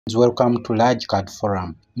Welcome to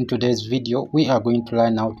ArchiCAD-FORUM. In today's video, we are going to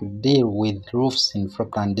learn how to deal with roofs in floor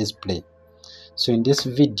plan display. So in this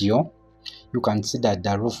video, you can see that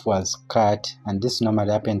the roof was cut, and this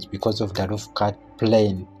normally happens because of the roof cut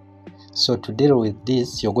plane. So to deal with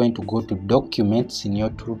this, you're going to go to Documents in your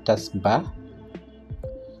tool taskbar,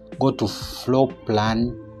 go to Floor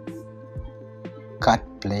Plan Cut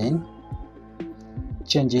Plane,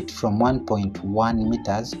 change it from 1.1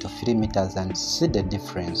 meters to 3 meters and see the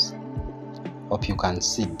difference. Hope you can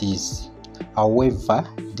see this. However,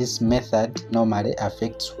 this method normally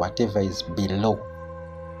affects whatever is below.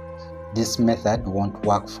 This method won't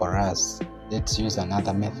work for us. Let's use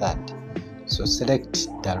another method. So select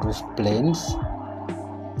the roof planes,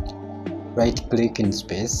 right click in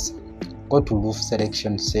space, go to roof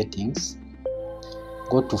selection settings,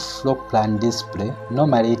 go to floor plan display.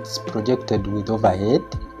 Normally it's projected with overhead,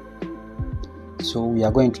 so we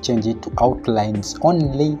are going to change it to outlines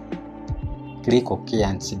only. Click OK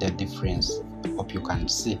and see the difference. Hope you can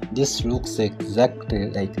see this looks exactly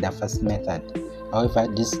like the first method. However,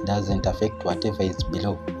 this doesn't affect whatever is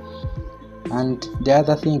below. And the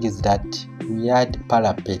other thing is that we had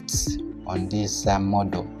parapets on this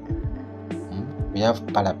model. We have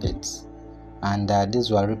parapets, and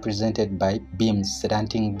these were represented by beams,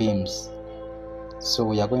 slanting beams. So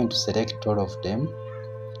we are going to select all of them.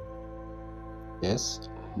 Yes,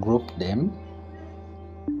 group them.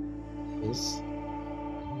 Yes,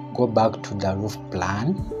 go back to the roof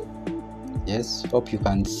plan. Yes, hope you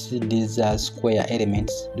can see these square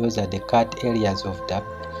elements. Those are the cut areas of the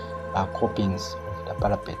copings of the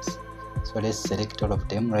parapets. So let's select all of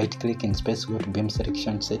them. Right click in space, go to beam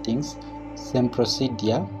selection settings. Same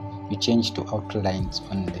procedure, you change to outlines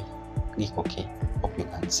only. Click OK. Hope you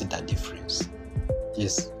can see the difference.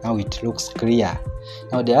 Yes, now it looks clear.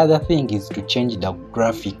 Now the other thing is to change the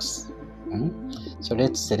graphics. So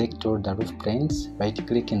let's select all the roof planes, right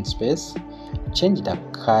click in space, change the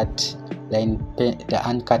cut line pen, the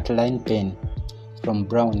uncut line pen from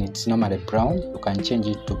brown. It's normally brown, you can change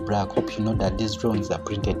it to black. Hope you know that these drawings are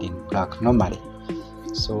printed in black normally.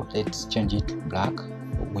 So let's change it to black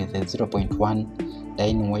with a 0.1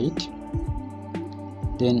 line weight.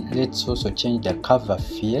 Then let's also change the cover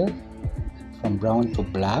fill from brown to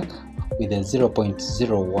black with a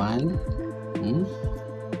 0.01.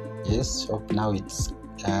 Yes, so now it's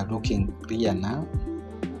looking clear now.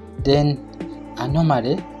 Then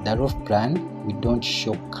normally the roof plan, we don't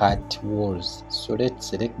show cut walls, so let's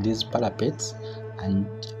select these parapets and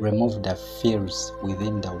remove the fills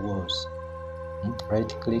within the walls. Right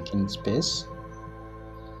click in space,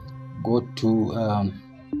 go to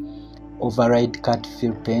override cut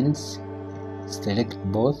fill pens, select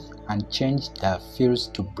both and change the fills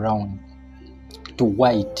to brown, to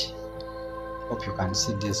white. Hope you can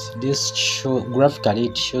see this. Graphically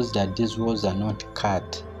it shows that these walls are not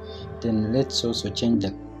cut. Then let's also change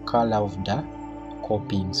the color of the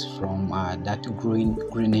copings from that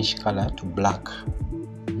greenish color to black.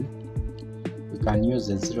 We can use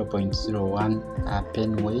a 0.01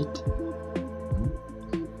 pen weight,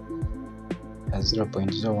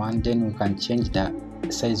 0.01. Then we can change the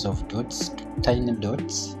size of dots to tiny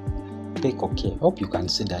dots. Click OK. Hope you can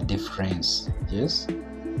see the difference. Yes,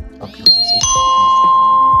 hope you can see the difference.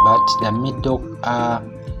 But the middle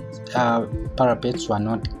parapets were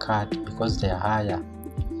not cut because they are higher.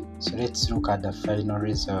 So let's look at the final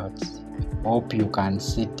results. Hope you can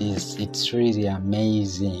see this. It's really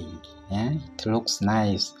amazing. Yeah, it looks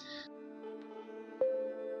nice.